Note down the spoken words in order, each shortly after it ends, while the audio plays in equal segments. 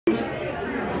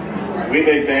We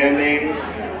make band names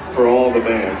for all the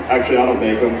bands. Actually, I don't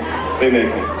make them. They make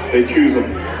them. They choose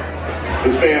them.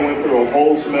 This band went through a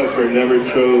whole semester and never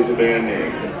chose a band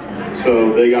name.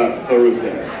 So they got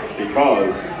Thurzday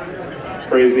because,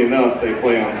 crazy enough, they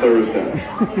play on Thursday.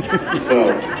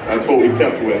 So that's what we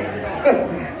kept with.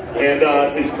 And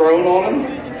it's grown on them,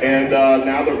 and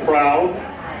now they're proud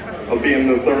of being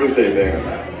the Thurzday band.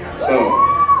 So,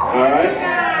 all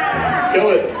right, kill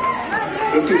it.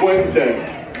 This is Wednesday.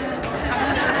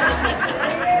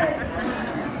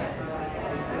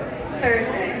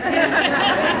 Thursday.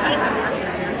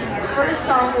 First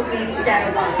song will be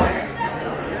Shadow Boxer.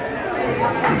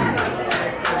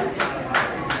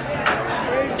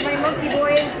 Where's my monkey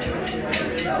boy?